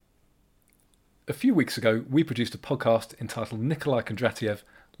A few weeks ago, we produced a podcast entitled Nikolai Kondratiev,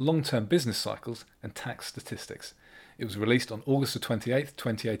 Long-Term Business Cycles and Tax Statistics. It was released on August the 28th,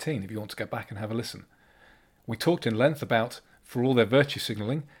 2018, if you want to go back and have a listen. We talked in length about, for all their virtue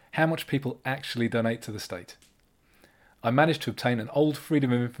signalling, how much people actually donate to the state. I managed to obtain an old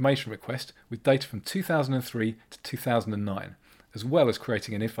Freedom of Information request with data from 2003 to 2009, as well as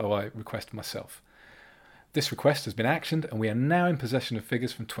creating an InfoEye request myself. This request has been actioned and we are now in possession of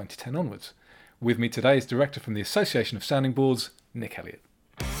figures from 2010 onwards. With me today is Director from the Association of Sounding Boards, Nick Elliott.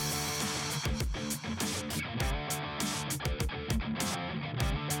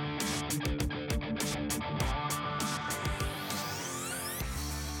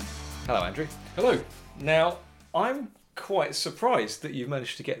 Hello, Andrew. Hello. Now, I'm quite surprised that you've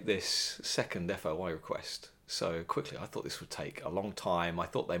managed to get this second FOI request so quickly. I thought this would take a long time. I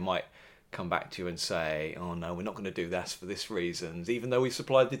thought they might come back to you and say, oh no, we're not going to do that for this reason. Even though we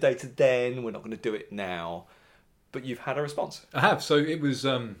supplied the data then, we're not going to do it now. But you've had a response. I have. So it was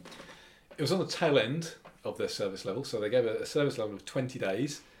on the tail end of their service level. So they gave a service level of 20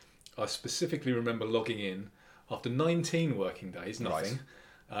 days. I specifically remember logging in after 19 working days, nothing.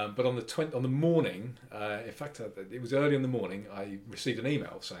 Right. But on the morning, in fact, it was early in the morning, I received an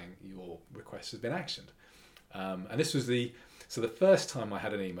email saying your request has been actioned. And this was the first time I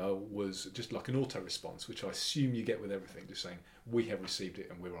had an email was just like an auto response, which I assume you get with everything, just saying we have received it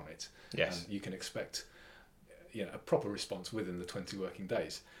and we're on it. Yes. And you can expect, a proper response within the 20 working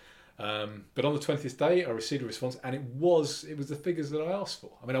days. But on the 20th day, I received a response, and it was the figures that I asked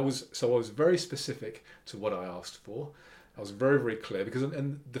for. I mean, I was very specific to what I asked for. I was very, very clear because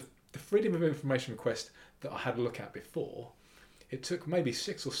the Freedom of Information request that I had a look at before, it took maybe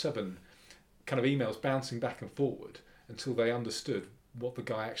 6 or 7 kind of emails bouncing back and forward until they understood what the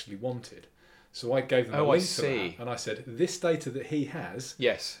guy actually wanted. So I gave them a link to that, and I said, this data that he has,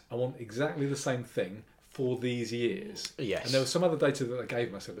 yes, I want exactly the same thing for these years. Yes. And there was some other data that I gave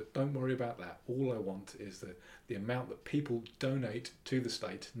him. I said, but don't worry about that. All I want is the amount that people donate to the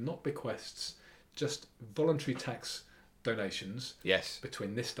state, not bequests, just voluntary tax donations. Yes.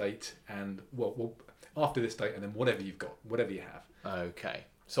 Between this date and, well, after this date and then whatever you've got, whatever you have. Okay.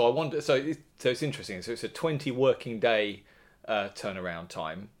 So I wonder. So it's interesting. So it's a 20 working day turnaround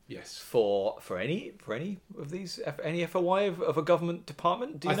time. Yes. For any of these any FOI of a government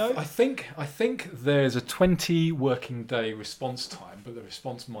department. Do you know? I think there's a 20 working day response time, but the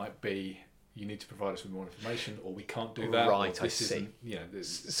response might be you need to provide us with more information, or we can't do that. Right. I see.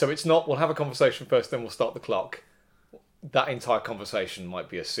 So it's not. We'll have a conversation first, then we'll start the clock. That entire conversation might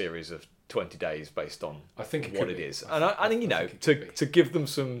be a series of 20 days based on what it is. And I think to give them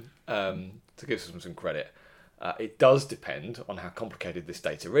some credit, it does depend on how complicated this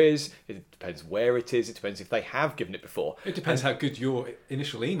data is. It depends where it is. It depends if they have given it before. It depends how good your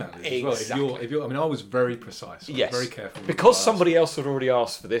initial email is exactly. as well. I was very precise. I was very careful. Because somebody else had already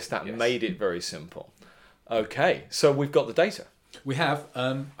asked for this, that made it very simple. Okay, so we've got the data. We have.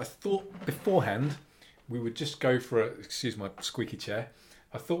 I thought beforehand we would just go for excuse my squeaky chair.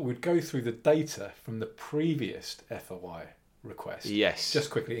 I thought we'd go through the data from the previous FOI request. Yes. Just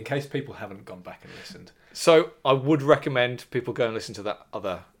quickly, in case people haven't gone back and listened. So I would recommend people go and listen to that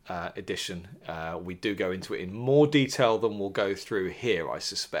other edition. We do go into it in more detail than we'll go through here, I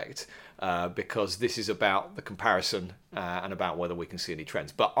suspect, because this is about the comparison and about whether we can see any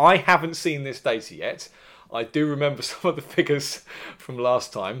trends. But I haven't seen this data yet. I do remember some of the figures from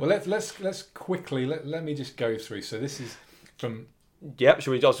last time. Well, let's quickly let me just go through. So this is from. Yep.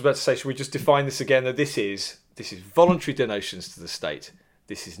 I was about to say, should we just define this again? That this is voluntary donations to the state.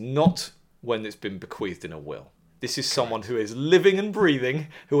 This is not when it's been bequeathed in a will. This is someone who is living and breathing,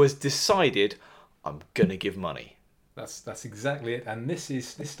 who has decided, I'm gonna give money. That's exactly it. And this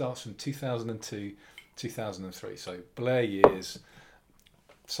starts from 2002, 2003. So Blair years.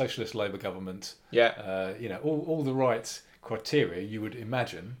 Socialist Labour government, all the right criteria you would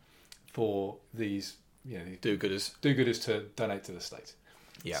imagine for these, do-gooders to donate to the state.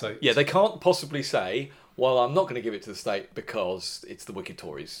 Yeah, so they can't possibly say, well, I'm not going to give it to the state because it's the wicked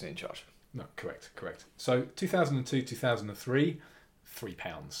Tories in charge. No, correct. So 2002, 2003,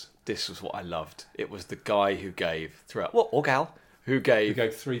 £3. This was what I loved. It was the guy who gave or gal who gave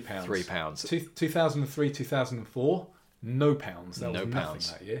 £3. £3. 2003, 2004. No pounds. That was nothing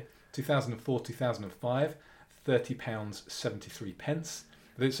that year. 2004, 2005, £30.73.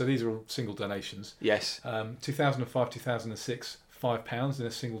 So these are all single donations. Yes. 2005, 2006, £5 in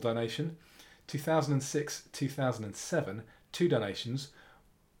a single donation. 2006, 2007, 2 donations,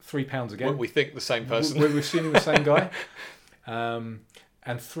 £3 again. We think the same person. We're assuming the same guy. And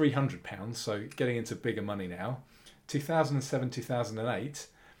 £300. So getting into bigger money now. 2007, 2008.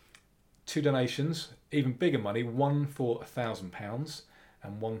 2 donations, even bigger money, one for £1,000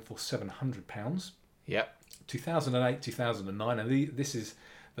 and one for £700. Yep. 2008, 2009, and this is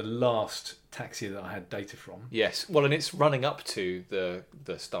the last tax year that I had data from. Yes. Well, and it's running up to the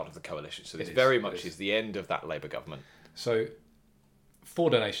start of the coalition, so this very much is the end of that Labour government. So 4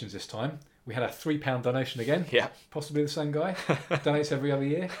 donations this time. We had a £3 donation again. Yeah. Possibly the same guy. Donates every other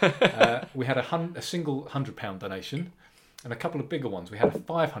year. We had a single £100 donation and a couple of bigger ones. We had a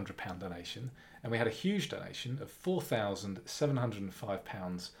 £500 donation and we had a huge donation of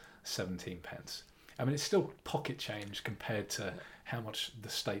 £4,705.17. I mean, it's still pocket change compared to how much the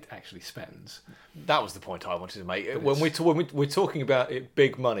state actually spends. That was the point I wanted to make. When we're talking about it,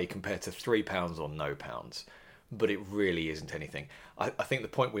 big money compared to £3 or no pounds, but it really isn't anything. I think the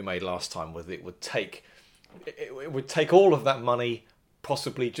point we made last time was it would take all of that money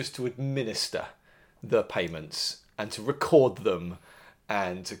possibly just to administer the payments and to record them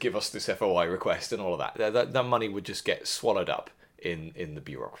and to give us this FOI request and all of that. That money would just get swallowed up in the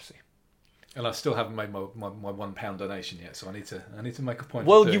bureaucracy. And I still haven't made my £1 donation yet, so I need to make a point.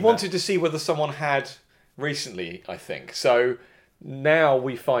 Well, you wanted to see whether someone had recently, I think. So now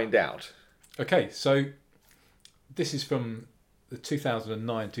we find out. Okay, so this is from the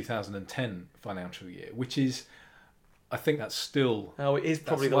 2009-2010 financial year, which is, I think that's still... Oh, it is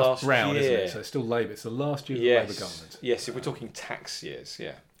probably the last Brown, year. isn't it? So it's still Labour. It's the last year of the Labour government. Yes, if we're talking tax years,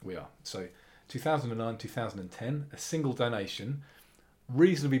 yeah. We are. So 2009-2010, a single donation,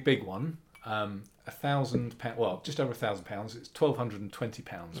 reasonably big one, £1,000, well, just over £1,000. It's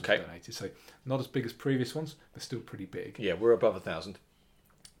 £1,220 donated. So not as big as previous ones, but still pretty big. Yeah, we're above 1,000.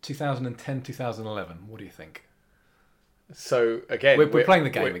 2010-2011, what do you think? So again, we're playing the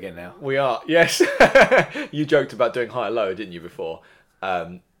game again now. We are, yes. You joked about doing high or low, didn't you, before?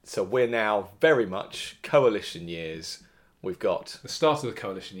 So we're now very much coalition years. We've got the start of the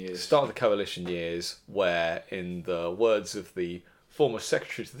coalition years. Start of the coalition years, where, in the words of the former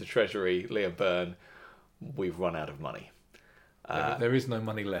Secretary to the Treasury, Liam Byrne, we've run out of money. There is no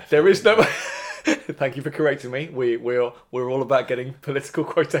money left. There is no. Thank you for correcting me. We're all about getting political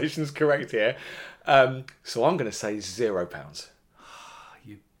quotations correct here. So I'm going to say £0.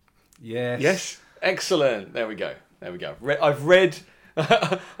 Yes. Yes. Excellent. There we go. I've read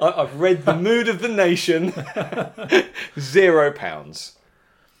the mood of the nation. £0.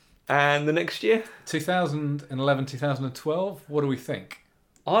 And the next year, 2011, 2012. What do we think?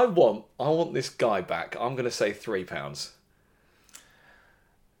 I want this guy back. I'm going to say £3.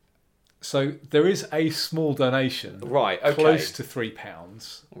 So there is a small donation, right? Okay, close to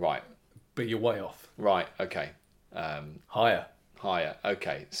 £3, right? But you're way off. Right. Okay. Higher.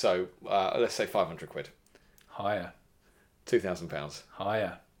 Okay. So let's say £500. Higher. £2,000.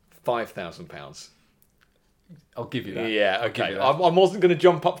 Higher. £5,000. I'll give you that. Yeah. Okay. I wasn't going to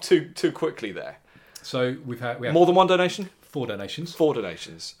jump up too quickly there. So we have more than one donation. 4 donations. 4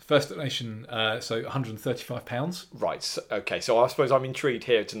 donations. First donation, so £135. Right. So, okay. So I suppose I'm intrigued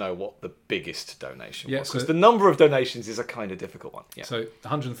here to know what the biggest donation was, because so the number of donations is a kind of difficult one. Yeah. So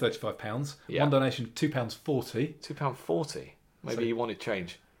 £135. Yeah. One donation, £2.40. £2.40. Maybe you wanted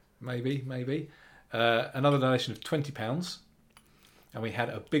change. Maybe. Another donation of £20. And we had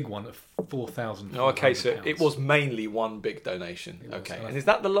a big one of £4,000. Oh, okay, so it was mainly one big donation. Okay, and is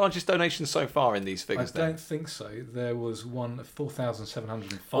that the largest donation so far in these figures? I don't think so. There was one of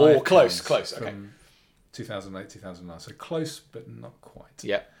 £4,705. Oh, close. Okay. From 2008, 2009. So close, but not quite.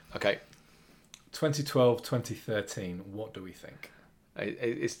 Yeah. Okay. 2012, 2013. What do we think?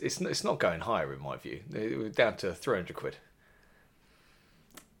 It's not going higher in my view. We're down to £300.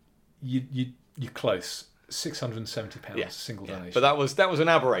 You're close. £670 yeah, single donation. But that was an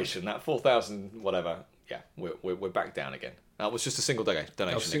aberration. That 4,000 whatever. Yeah, we're back down again. That was just a single donation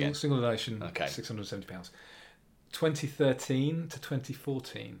again. Single donation. Okay. £670. 2013 to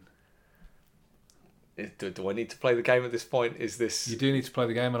 2014. Do I need to play the game at this point? Is this? You do need to play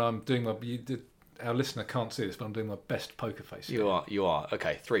the game, and I'm doing my. Our listener can't see this, but I'm doing my best poker face. You are.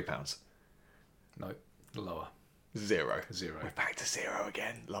 Okay, £3. No, lower. Zero. We're back to 0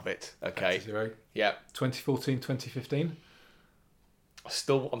 again. Love it. Okay. Back to 0. Yeah. 2014, 2015.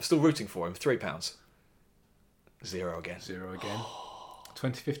 I'm still rooting for him. £3. 0 again. 0 again.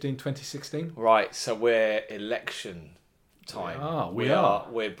 2015, 2016. Right. So we're election time. We are.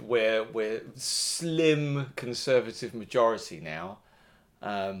 We're slim Conservative majority now.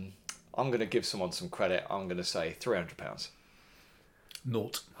 I'm going to give someone some credit. I'm going to say £300.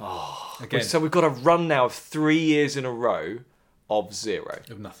 Naught. Again. So we've got a run now of 3 years in a row of 0.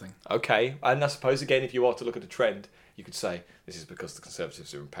 Of nothing. Okay. And I suppose, again, if you are to look at a trend, you could say this is because the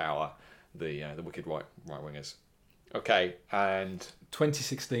Conservatives are in power, the wicked right-wingers. Okay, and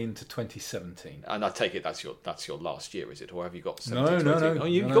 2016 to 2017. I take it that's your last year, is it, or have you got No, 17 no, to 18? no. Oh,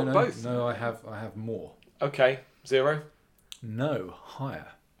 you've no, got no, both. No, I have more. Okay, 0, No, higher.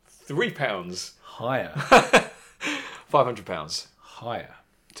 £3, Higher. £500, Higher.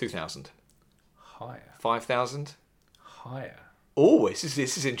 2,000, Higher. 5,000. Higher. Oh, this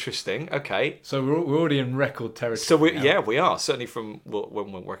is interesting. Okay, So we're already in record territory. so now. we are certainly from what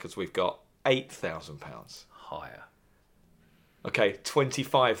records we've got. £8,000. Higher. Okay,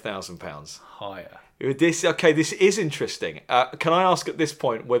 £25,000. Higher. This is interesting. Can I ask at this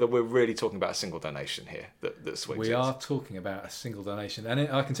point whether we're really talking about a single donation here that swings We it? are talking about a single donation, and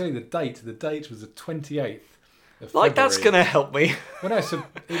I can tell you the date. The date was the 28th of Like that's February. going to help me. Well, no, so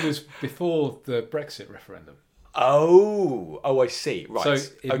it was before the Brexit referendum. Oh, I see. Right. So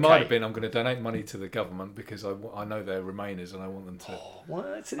it okay. might have been, I'm going to donate money to the government because I know they're Remainers and I want them to... Well,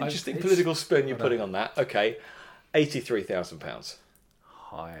 that's an interesting it's- political spin you're I know. putting on that. Okay, £83,000.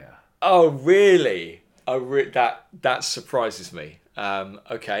 Higher. Oh, really? That surprises me.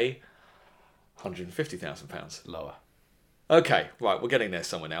 Okay, £150,000. Lower. Okay, right, we're getting there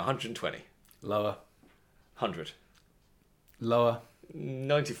somewhere now. 120, Lower. 100, Lower.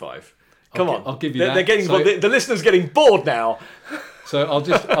 95. Come on, I'll give you they're, that. They're getting So- the listeners getting bored now. So I'll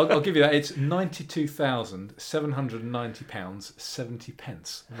give you that. It's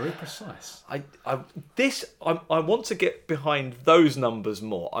 £92,790.70. Very precise. I want to get behind those numbers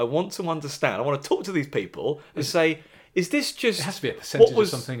more. I want to understand. I want to talk to these people and say, is this just It has to be a percentage what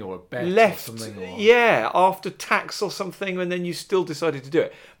was of something or a bet left? or something. Or... Yeah, after tax or something, and then you still decided to do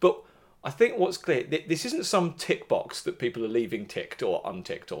it. But I think what's clear, this isn't some tick box that people are leaving ticked or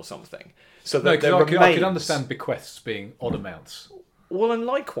unticked or something. So No, that because there I could remains. understand bequests being odd amounts. Well, and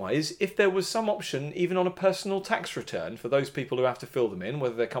likewise, if there was some option, even on a personal tax return, for those people who have to fill them in,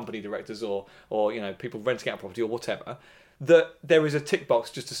 whether they're company directors or people renting out property or whatever, that there is a tick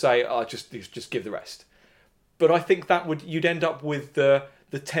box just to say, just give the rest. But I think you'd end up with the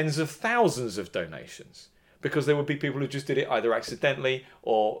tens of thousands of donations, because there would be people who just did it either accidentally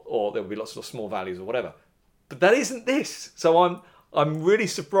or there would be lots of small values or whatever. But that isn't this. So I'm really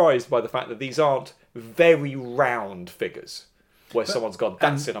surprised by the fact that these aren't very round figures where someone's gone,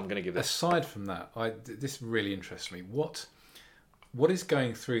 that's it, I'm going to give this. Aside from that, this really interests me. What is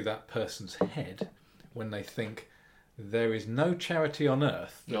going through that person's head when they think there is no charity on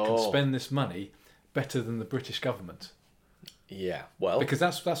earth that can spend this money better than the British government? Yeah, well, Because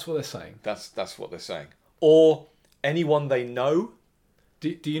that's what they're saying. that's what they're saying. Or anyone they know.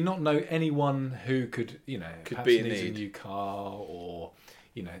 Do you not know anyone who could perhaps be in needs need. a new car, or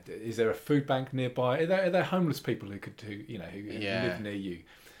is there a food bank nearby? Are there homeless people who live near you,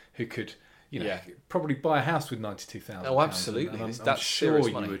 who could probably buy a house with £92,000? Oh, absolutely. And I'm That's sure serious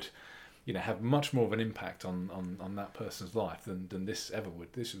you money. would have much more of an impact on that person's life than this ever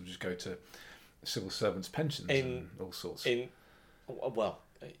would. This would just go to civil servants' pensions and all sorts.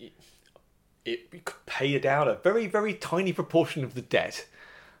 It could pay down a very, very tiny proportion of the debt,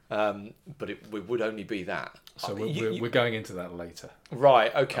 but it would only be that. So we're going into that later.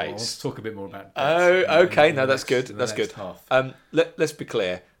 Right, I okay. want to talk a bit more about Oh, debts okay. in No, the that's next- good. in the That's next good. half. Let's be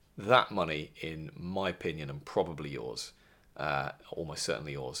clear. That money, in my opinion, and probably yours, almost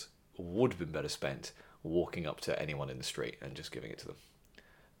certainly yours, would have been better spent walking up to anyone in the street and just giving it to them.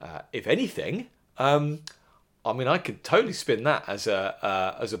 If anything, I could totally spin that as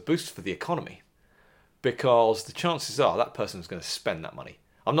a boost for the economy, because the chances are that person is going to spend that money.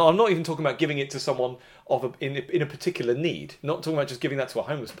 I'm not even talking about giving it to someone in a particular need. Not talking about just giving that to a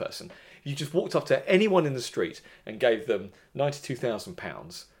homeless person. If you just walked up to anyone in the street and gave them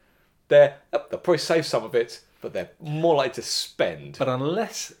 £92,000, they'll probably save some of it, but they're more likely to spend. But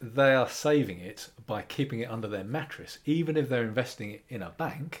unless they are saving it by keeping it under their mattress, even if they're investing it in a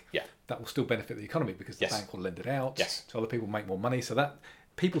bank, Yeah. that will still benefit the economy because the Yes. bank will lend it out Yes. to other people, make more money. So that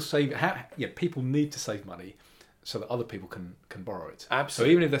people people need to save money so that other people can borrow it. Absolutely.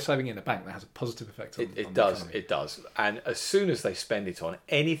 So even if they're saving it in a bank, that has a positive effect on It the does. economy. It does. And as soon as they spend it on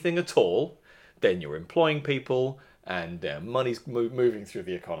anything at all, then you're employing people and money's moving through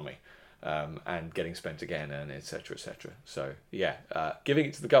the economy and getting spent again, and etc. etc. So giving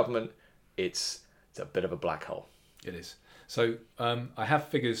it to the government, it's a bit of a black hole. It is. So I have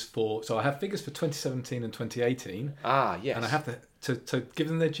figures for 2017 and 2018. Ah, yes. And I have to give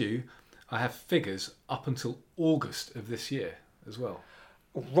them their due. I have figures up until August of this year as well.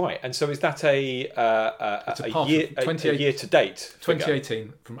 Right, and so is that a part year of 28 a year to date? figure?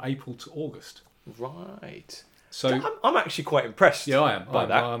 2018 from April to August. Right. So I'm actually quite impressed. yeah, I am. by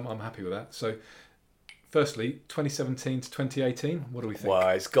that. I'm happy with that. So firstly, 2017 to 2018. What do we think? Well,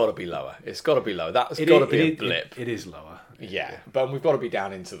 it's got to be lower. It's got to be lower. That's got to be a blip. It is lower. Yeah, but we've got to be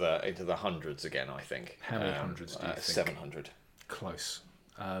down into the hundreds again, I think. How many hundreds do you think? 700. Close.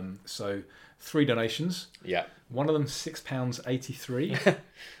 So 3 donations. Yeah. One of them £6.83.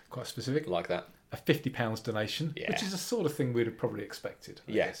 Quite specific. Like that. A £50 donation, which is the sort of thing we'd have probably expected.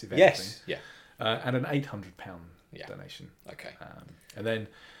 I guess, if anything. Yes. Yeah. And an £800 donation. Okay. And then,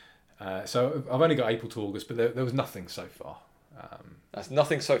 so I've only got April to August, but there was nothing so far. That's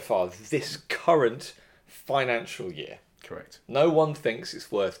nothing so far this current financial year. Correct. No one thinks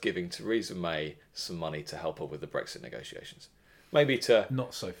it's worth giving Theresa May some money to help her with the Brexit negotiations. Maybe to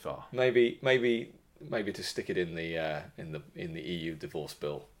not so far. Maybe to stick it in the EU divorce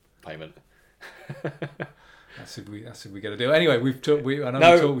bill payment. That's if we get a deal. Anyway, we talk about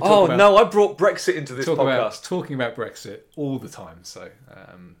I brought Brexit into this podcast. Talking about Brexit all the time. So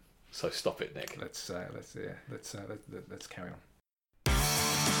stop it, Nick. Let's carry on.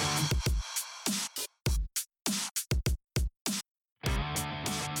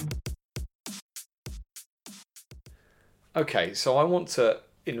 Okay, so I want to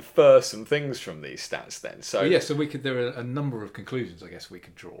infer some things from these stats then. So there are a number of conclusions I guess we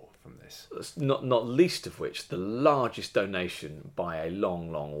could draw from this. Not least of which the largest donation by a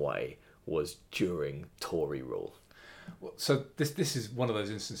long way was during Tory rule. So this is one of those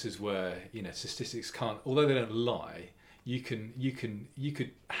instances where statistics can't, although they don't lie, you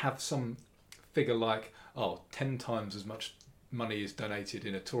could have some figure like 10 times as much money is donated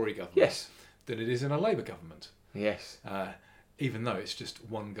in a Tory government than it is in a Labour government. Yes. Even though it's just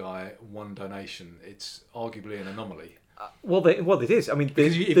one guy, one donation, it's arguably an anomaly. Well, it is. I mean,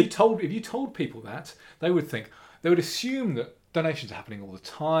 because if you told people that, they would assume that donations are happening all the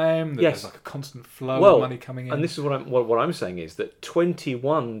time. That there's like a constant flow of money coming in. And this is what I'm saying is that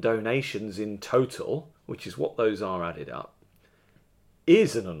 21 donations in total, which is what those are added up,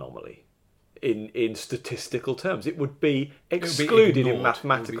 is an anomaly. In statistical terms, it would be excluded in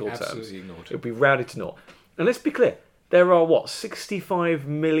mathematical terms. Absolutely ignored. It would be rounded to naught. And let's be clear, there are 65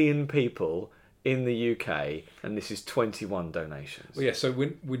 million people in the UK, and this is 21 donations. Well, so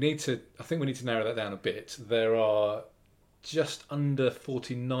we need to narrow that down a bit. There are just under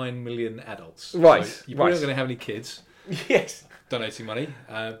 49 million adults. Right. So you're probably not going to have any kids. Yes. Donating money,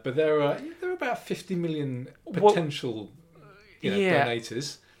 but there are about 50 million potential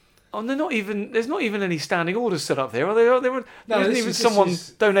donators. Oh, there's not even any standing orders set up there. There isn't even someone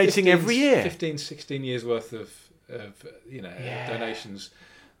donating 15, every year. 15, 16 years worth of donations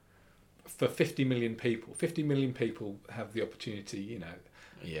for 50 million people. 50 million people have the opportunity,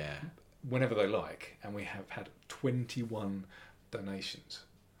 whenever they like, and we have had 21 donations.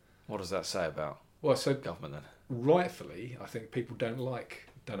 What does that say about government then? Rightfully, I think people don't like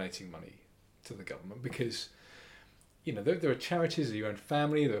donating money to the government because there are charities, there are your own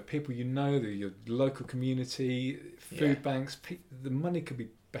family, there are people there are your local community, food banks. The money could be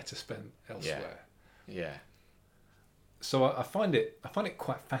better spent elsewhere. Yeah. So I find it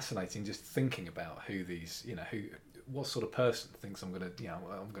quite fascinating just thinking about who these, what sort of person thinks I'm going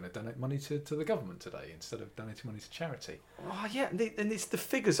to donate money to the government today instead of donating money to charity. Oh yeah, and it's the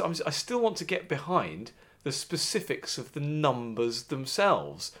figures. I still want to get behind the specifics of the numbers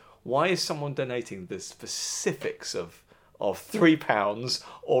themselves. Why is someone donating the specifics of £3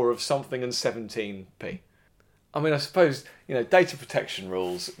 or of something and 17p? I mean, I suppose data protection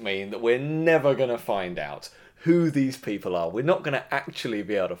rules mean that we're never going to find out who these people are. We're not going to actually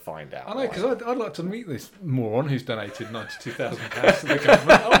be able to find out. I know, because I'd like to meet this moron who's donated £92,000 to the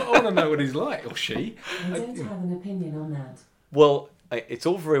government. I want to know what he's like, or she. I don't have an opinion on that. Well, it's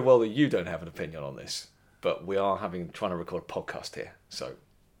all very well that you don't have an opinion on this, but we are trying to record a podcast here, so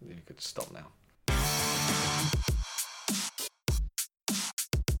you could stop now.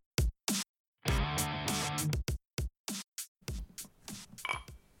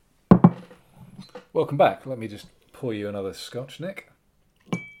 Welcome back. Let me just pour you another scotch, Nick.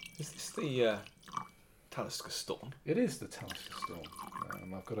 Is this the Talisker Storm? It is the Talisker Storm.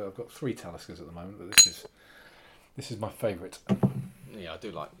 I've got 3 Taliskers at the moment, but this is my favourite. Yeah, I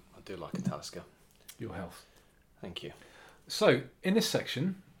do like a Talisker. Your health. Thank you. So in this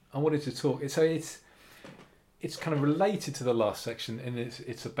section, I wanted to talk. It's kind of related to the last section, and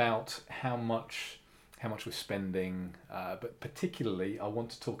it's about how much we're spending, but particularly I want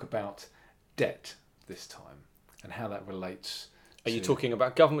to talk about debt this time and how that relates. Are you talking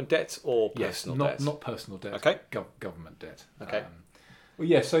about government debt or personal debt? Not personal debt. Okay. Government debt. Okay.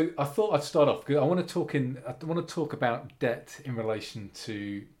 So I thought I'd start off because I want to talk about debt in relation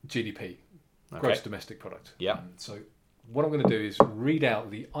to GDP, gross domestic product. Yeah. So what I'm going to do is read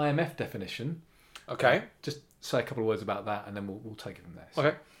out the IMF definition Okay. Just say a couple of words about that, and then we'll take it from there. So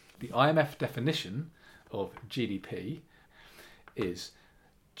Okay. the IMF definition of GDP is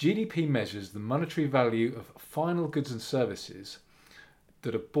GDP measures the monetary value of final goods and services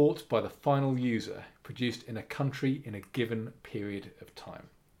that are bought by the final user produced in a country in a given period of time.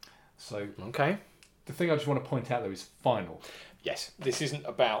 So Okay. the thing I just want to point out though is final. Yes. This isn't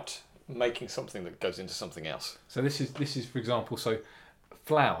about making something that goes into something else. So this is for example, so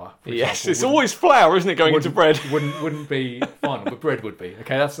flour. For Yes, example, it's always flour, isn't it, going into bread? wouldn't be final, but bread would be.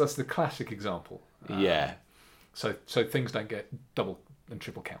 Okay, that's the classic example. Yeah. So things don't get double and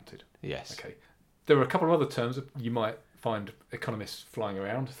triple counted. Yes. Okay. There are a couple of other terms that you might find economists flying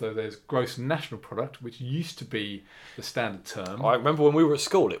around. So there's gross national product, which used to be the standard term. I remember when we were at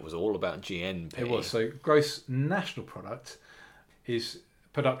school, it was all about GNP. It was. So gross national product is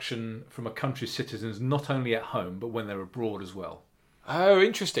production from a country's citizens not only at home, but when they're abroad as well. Oh,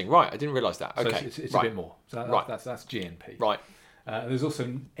 interesting. Right, I didn't realise that. So Okay. it's right. a bit more. So Right. that's GNP. Right. There's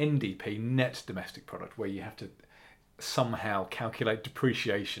also NDP, net domestic product, where you have to somehow calculate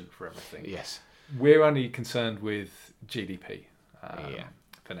depreciation for everything. Yes. We're only concerned with GDP Yeah.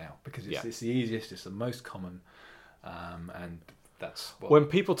 for now because Yeah. it's the easiest, it's the most common, and that's what... When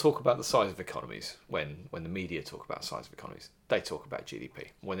people talk about the size of economies, when the media talk about size of economies, they talk about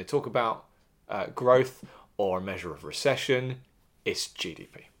GDP. When they talk about growth or a measure of recession, it's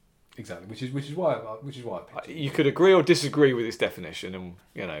GDP. Exactly, which is why I picked it. You could agree or disagree with this definition, and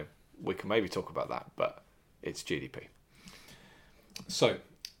we can maybe talk about that, but it's GDP. So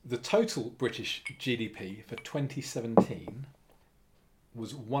the total British GDP for 2017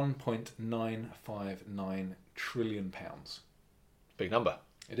 was £1.959 trillion. Big number.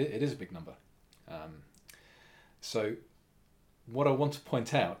 It is a big number. So what I want to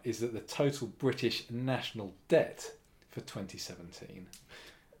point out is that the total British national debt for 2017...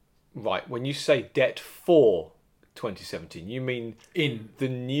 Right, when you say debt for 2017, you mean in the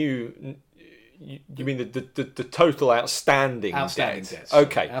new... You mean the total outstanding debt.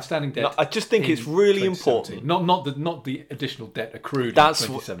 Okay. Outstanding debt. No, I just think in it's really 2017. important. Not the additional debt accrued That's in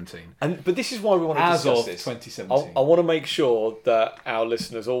 2017. But this is why we want to As discuss of this. 2017. I want to make sure that our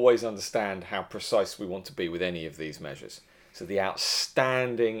listeners always understand how precise we want to be with any of these measures. So the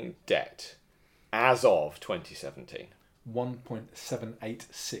outstanding debt as of 2017.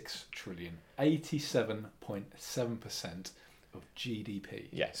 1.786 trillion. 87.7% of GDP.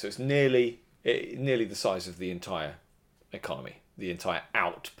 Yeah, so it's nearly the size of the entire economy, the entire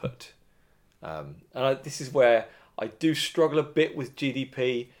output. This is where I do struggle a bit with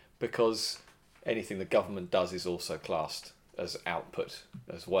GDP because anything the government does is also classed as output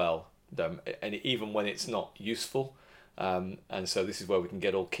as well, and even when it's not useful. And so this is where we can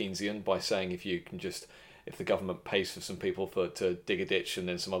get all Keynesian by saying if the government pays for some people to dig a ditch and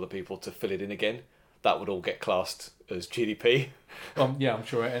then some other people to fill it in again, that would all get classed as GDP. Yeah, I'm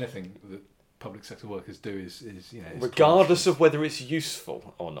sure anything that public sector workers do is regardless of whether it's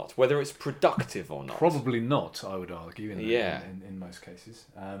useful or not, whether it's productive or not. Probably not, I would argue, in most cases.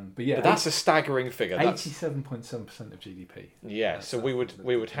 But that's a staggering figure. 87.7% of GDP. Yeah, so we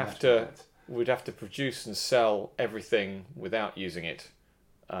would have to produce and sell everything without using it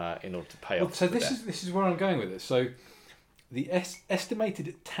in order to pay off. So this is where I'm going with it. So the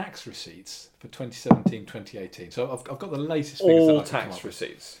estimated tax receipts for 2017-2018. So I've got the latest figures. All tax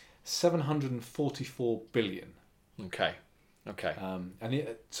receipts. 744 billion. Okay.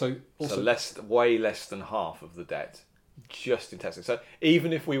 So way less than half of the debt just in taxes. So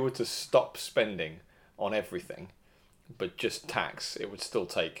even if we were to stop spending on everything, but just tax, it would still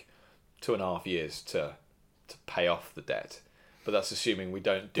take 2.5 years to pay off the debt. But that's assuming we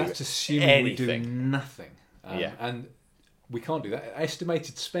don't do anything. That's assuming we do nothing. Yeah. And we can't do that.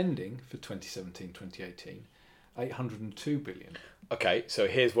 Estimated spending for 2017-2018, 802 billion. Okay, so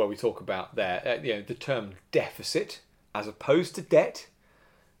here's where we talk about the term deficit as opposed to debt.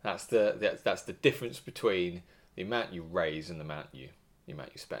 That's the difference between the amount you raise and the amount you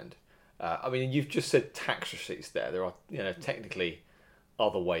spend. I mean, you've just said tax receipts there. There are technically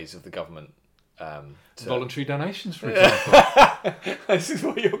other ways of the government. Voluntary donations, for example. This is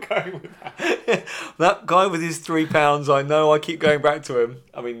where you're going with that. That guy with his £3, I know. I keep going back to him.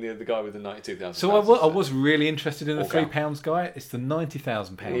 I mean, the guy with the £92,000. So I was really interested in the £3 guy. It's the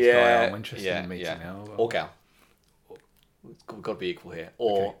 £90,000 guy I'm interested in meeting now. Or gal. We've got to be equal here.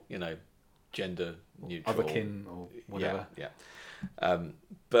 Or gender neutral. Otherkin or whatever. Yeah.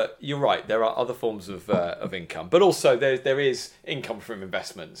 But you're right. There are other forms of income, but also there is income from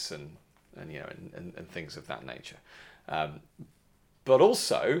investments and things of that nature. But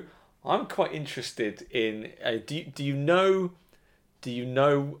also, I'm quite interested in. Do you know do you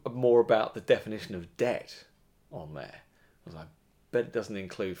know more about the definition of debt on there? Because I bet it doesn't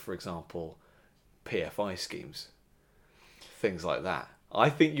include, for example, PFI schemes, things like that. I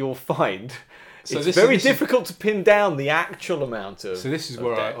think you'll find it's very difficult to pin down the actual amount of. So this is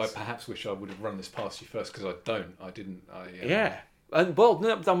where debt. I perhaps wish I would have run this past you first, because I didn't. Yeah, and well,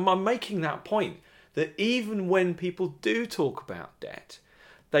 no, I'm making that point that even when people do talk about debt,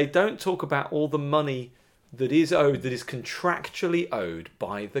 they don't talk about all the money that is owed, that is contractually owed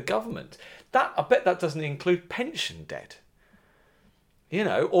by the government. That, I bet that doesn't include pension debt. You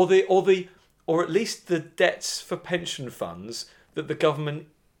know, or at least the debts for pension funds that the government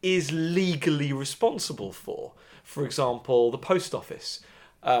is legally responsible for. For example, the post office,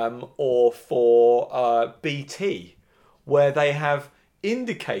 or for BT, where they have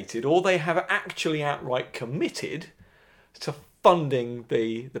indicated, or they have actually outright committed to funding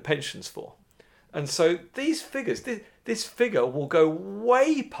the pensions for. And so these figures, this figure will go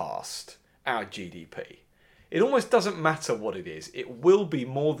way past our GDP. It almost doesn't matter what it is. It will be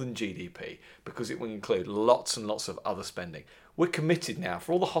more than GDP because it will include lots and lots of other spending. We're committed now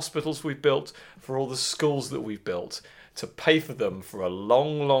for all the hospitals we've built, for all the schools that we've built, to pay for them for a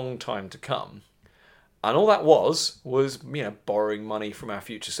long, long time to come. And all that was borrowing money from our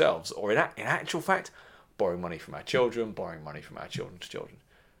future selves, or in actual fact, borrowing money from our children, borrowing money from our children's children.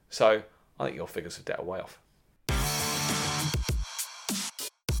 So I think your figures of debt are way off.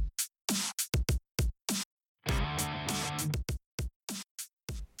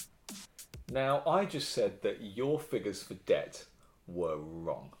 Now, I just said that your figures for debt were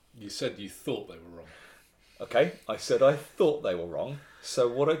wrong. You said you thought they were wrong. Okay, I said I thought they were wrong. So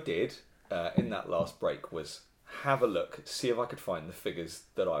what I did in that last break was have a look, see if I could find the figures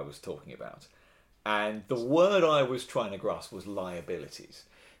that I was talking about. And the word I was trying to grasp was liabilities.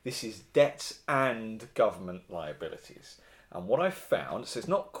 This is debts and government liabilities. And what I found, so it's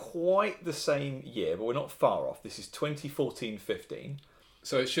not quite the same year, but we're not far off. This is 2014-15.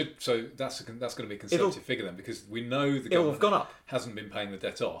 So it should. So that's going to be a conservative figure then, because we know the government have gone up. Hasn't been paying the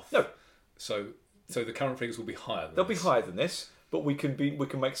debt off. No. So the current figures will be higher. They'll be higher than this, but we can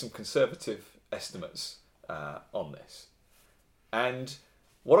make some conservative estimates on this. And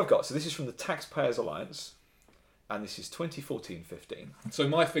what I've got. So this is from the Taxpayers Alliance, and this is 2014-15. So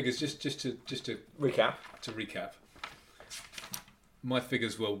my figures, just to recap. To recap, my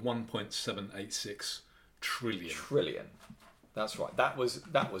figures were 1.786 trillion. Trillion. That's right. That was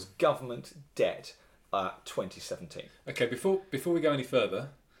government debt 2017. Okay, before we go any further,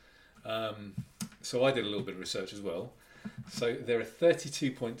 so I did a little bit of research as well. So there are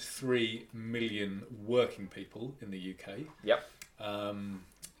 32.3 million working people in the UK. Yep.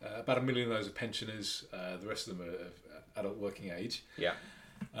 About 1 million of those are pensioners. The rest of them are of adult working age. Yeah.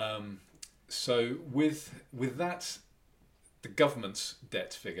 So with that, the government's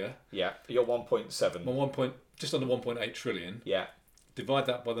debt figure. Yeah. You're 1.7. Well, just under 1.8 trillion. Yeah. Divide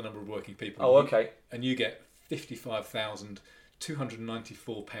that by the number of working people. Oh, okay. And you get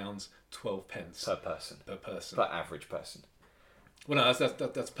 £55,294.12 per person. Per person. Per average person. Well, no,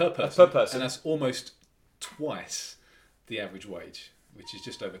 that's per person. That's per person. And that's almost twice the average wage, which is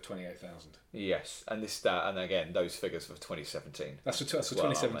just over 28,000. Yes, and and again, those figures for 2017. That's for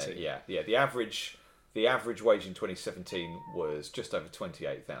 2017. Yeah. The average wage in 2017 was just over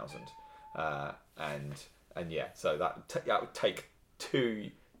 28,000, and yeah, so that would take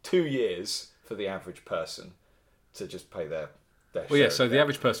two years for the average person to just pay their well, yeah. So the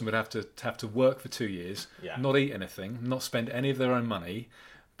average person would have to work for 2 years, yeah. Not eat anything, not spend any of their own money,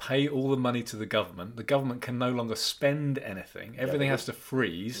 pay all the money to the government. The government can no longer spend anything. Everything has to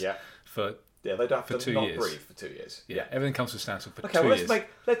freeze. Yeah. They don't have for to 2 not years. breathe for 2 years. Yeah. Everything comes to a standstill for 2 well, years.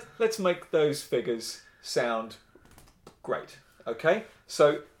 Let's make those figures sound great. Okay,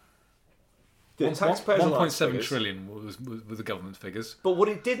 so the taxpayers' 1.7 trillion was the government figures. But what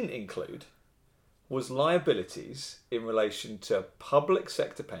it didn't include was liabilities in relation to public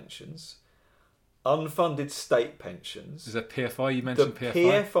sector pensions, unfunded state pensions. Is that PFI? You mentioned the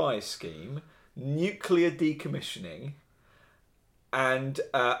PFI? PFI scheme, nuclear decommissioning, and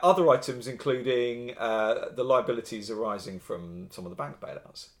other items including the liabilities arising from some of the bank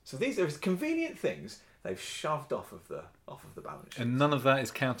bailouts. So these are convenient things they've shoved off of the balance sheet. And none of that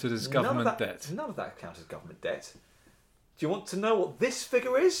is counted as government debt. None of that counts as government debt. Do you want to know what this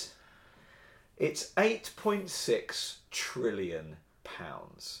figure is? It's 8.6 trillion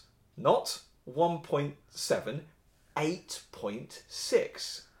pounds. Not 1.7,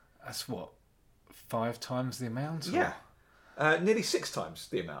 8.6. That's what, 5 times the amount? Yeah. Nearly 6 times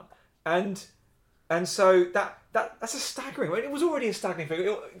the amount. And And so that's a staggering. I mean, it was already a staggering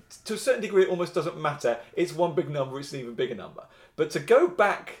figure. To a certain degree, it almost doesn't matter. It's one big number. It's an even bigger number. But to go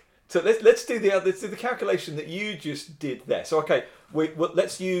back to let's do the calculation that you just did there. So okay,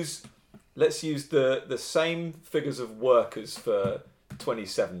 let's use the same figures of workers for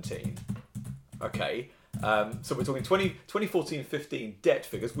 2017. Okay. So we're talking 2014-15 debt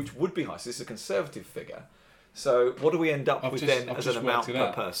figures, which would be high. So this is a conservative figure. So what do we end up with then as an amount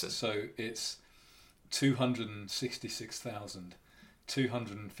per person? So it's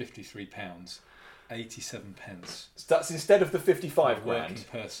 £266,253.87. So that's instead of the 55 grand working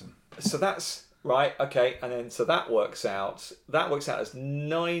person. So that's right. Okay, and then so that works out as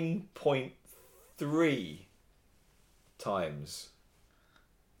 9.3 times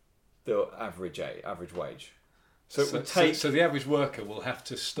the average wage. So it would take. So the average worker will have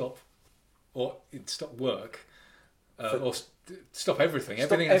to stop work, or stop everything.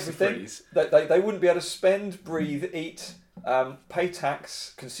 Everything has to freeze. They wouldn't be able to spend, breathe, eat, pay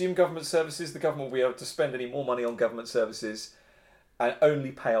tax, consume government services. The government will be able to spend any more money on government services, and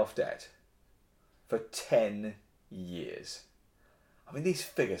only pay off debt for 10 years. I mean, these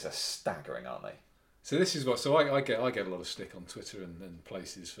figures are staggering, aren't they? So this is what. So I get a lot of stick on Twitter and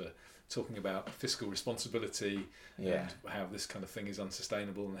places for talking about fiscal responsibility and how this kind of thing is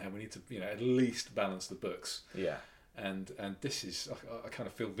unsustainable and how we need to, at least balance the books. Yeah. And this is, I kind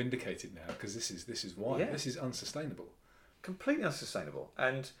of feel vindicated now because this is why this is unsustainable. Completely unsustainable.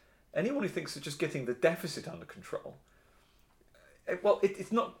 And anyone who thinks of just getting the deficit under control,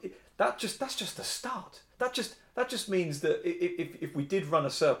 it's not. That's just the start. That just means that if we did run a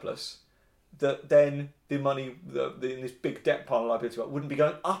surplus, that then the money in this big debt pile of liability wouldn't be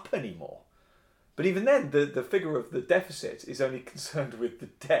going up anymore. But even then, the figure of the deficit is only concerned with the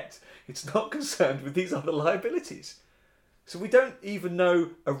debt. It's not concerned with these other liabilities. So we don't even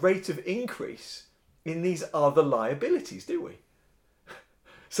know a rate of increase in these other liabilities, do we?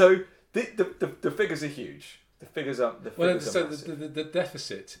 So the figures are huge. The figures are massive. The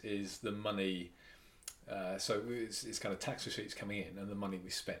deficit is the money. So it's kind of tax receipts coming in and the money we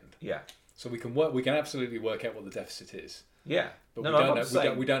spend. Yeah. So we can absolutely work out what the deficit is. Yeah. But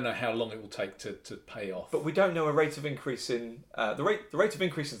we don't know how long it will take to pay off. But we don't know a rate of increase in the rate of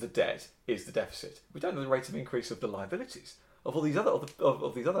increase of the debt is the deficit. We don't know the rate of increase of the liabilities of all these other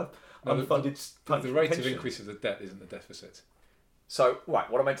unfunded. The rate of increase of the debt isn't the deficit. So what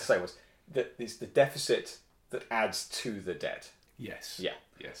I meant to say was that it's the deficit that adds to the debt. Yes. Yeah.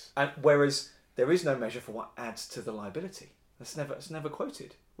 Yes. And whereas there is no measure for what adds to the liability. It's never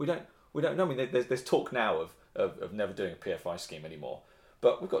quoted. We don't know. I mean, there's talk now of never doing a PFI scheme anymore,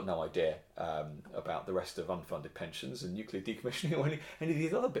 but we've got no idea about the rest of unfunded pensions and nuclear decommissioning or any of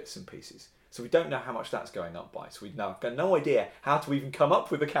these other bits and pieces. So we don't know how much that's going up by. So we've now got no idea how to even come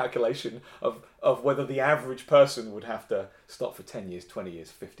up with a calculation of whether the average person would have to stop for 10 years, 20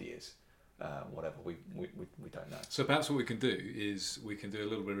 years, 50 years. Whatever, we don't know. So perhaps what we can do is we can do a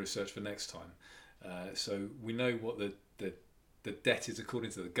little bit of research for next time. So we know what the debt is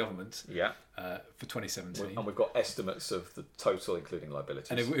according to the government for 2017. And we've got estimates of the total, including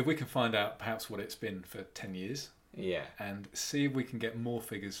liabilities. And if we can find out perhaps what it's been for 10 years, and see if we can get more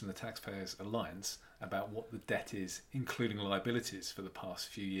figures from the Taxpayers Alliance about what the debt is, including liabilities for the past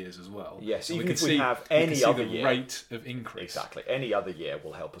few years as well. Yes, and even if we have any other year. Rate of increase. Exactly. Any other year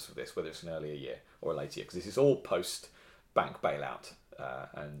will help us with this, whether it's an earlier year or a later year, because this is all post-bank bailout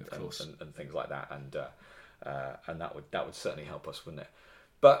and things like that. And that would certainly help us, wouldn't it?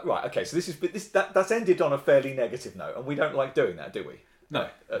 But right, okay. So that's ended on a fairly negative note, and we don't like doing that, do we? No.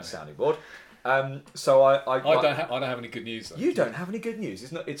 At Sounding Board. So I don't have any good news though. You don't have any good news.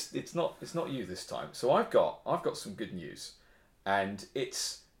 It's not you this time. So I've got some good news, and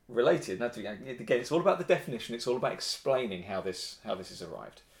it's related. And again, it's all about the definition. It's all about explaining how this has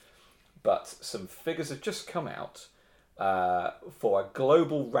arrived. But some figures have just come out for a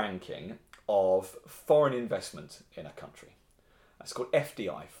global ranking of foreign investment in a country. That's called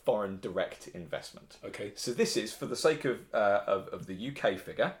FDI, foreign direct investment. Okay. So this is, for the sake of the UK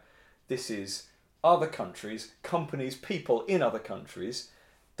figure, this is other countries, companies, people in other countries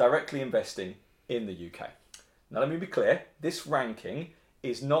directly investing in the UK. Now let me be clear, this ranking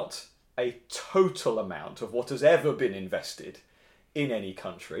is not a total amount of what has ever been invested in any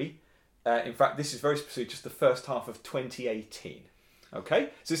country. In fact, this is very specific, just the first half of 2018. Okay?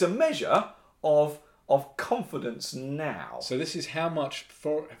 So it's a measure of confidence now. So this is how much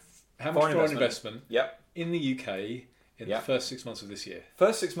foreign investment in the UK in the first 6 months of this year.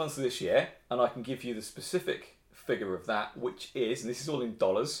 First 6 months of this year, and I can give you the specific figure of that, which is, and this is all in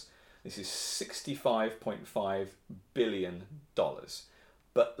dollars, this is $65.5 billion.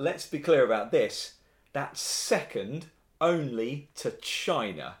 But let's be clear about this, That's second only to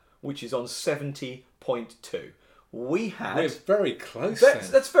China, which is on 70.2. We're very close.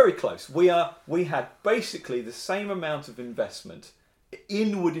 That's very close. We had basically the same amount of investment,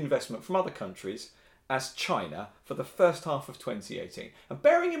 inward investment from other countries as China for the first half of 2018. And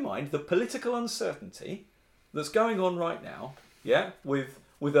bearing in mind the political uncertainty that's going on right now,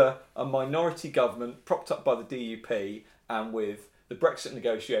 with a minority government propped up by the DUP and with the Brexit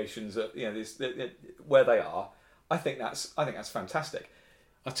negotiations at where they are, I think that's fantastic.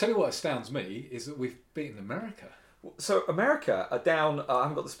 I'll tell you what astounds me is that we've beaten America. So America are down. I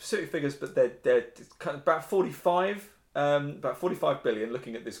haven't got the specific figures, but they're kind of about 45 billion.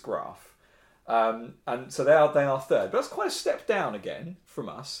 Looking at this graph, and so they are third. But that's quite a step down again from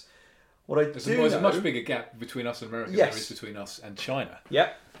us. There's a much bigger gap between us and America than there is between us and China.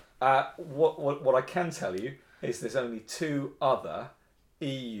 Yeah. What I can tell you is there's only 2 other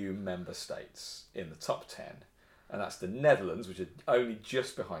EU member states in the top 10, and that's the Netherlands, which are only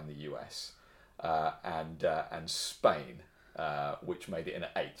just behind the US, and Spain, which made it in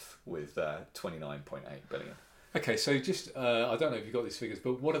 8th with 29.8 billion. Okay, so just I don't know if you've got these figures,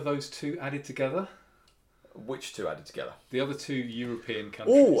 but what are those 2 added together? Which 2 added together? The other 2 European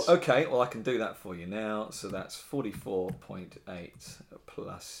countries. Oh, okay. Well, I can do that for you now. So that's 44.8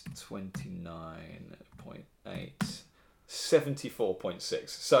 plus 29.8, 74.6.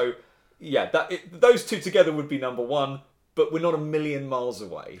 So, yeah, those 2 together would be number 1, but we're not a million miles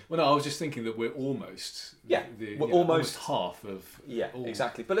away. Well, no, I was just thinking that we're almost. We're almost half of. Yeah,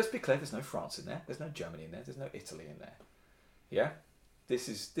 exactly. But let's be clear. There's no France in there. There's no Germany in there. There's no Italy in there. Yeah, this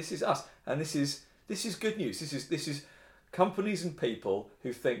is us, and this is good news. This is companies and people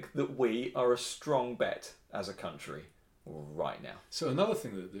who think that we are a strong bet as a country right now. So another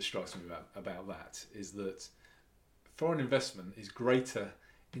thing that strikes me about that is that foreign investment is greater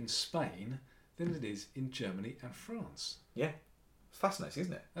in Spain than it is in Germany and France. Yeah, fascinating,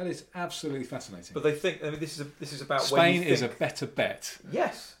 isn't it? That is absolutely fascinating. But they think this is about Spain is a better bet.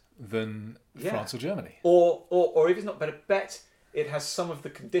 Yes. Than France or Germany. Or if it's not better bet, it has some of the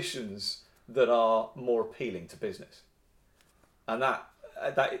conditions that are more appealing to business, and that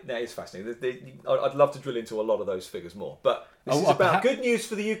is fascinating. I'd love to drill into a lot of those figures more, but this is about good news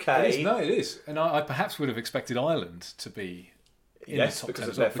for the UK. It is, and I perhaps would have expected Ireland to be in the top because 10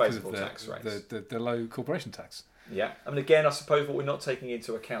 of their because favourable tax rates, the low corporation tax. Yeah, I mean, again, I suppose what we're not taking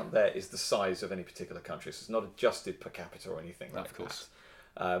into account there is the size of any particular country. So it's not adjusted per capita or anything like that.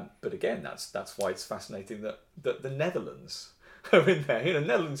 But again, that's why it's fascinating that the Netherlands are in there.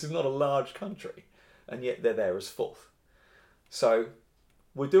 Netherlands is not a large country, and yet they're there as 4th. So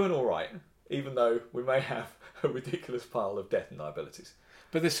we're doing all right, even though we may have a ridiculous pile of debt and liabilities.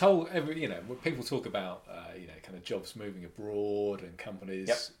 But this whole, when people talk about, kind of jobs moving abroad and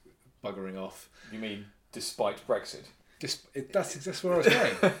companies buggering off. You mean despite Brexit? That's where I was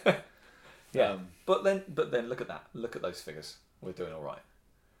going. Yeah, but then look at that. Look at those figures. We're doing all right.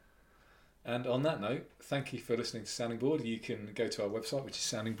 And on that note, thank you for listening to Sounding Board. You can go to our website, which is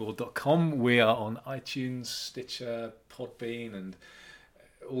soundingboard.com. We are on iTunes, Stitcher, Podbean, and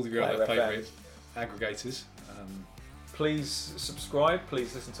all of your other favourite aggregators. Please subscribe.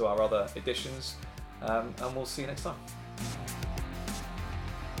 Please listen to our other editions. And we'll see you next time.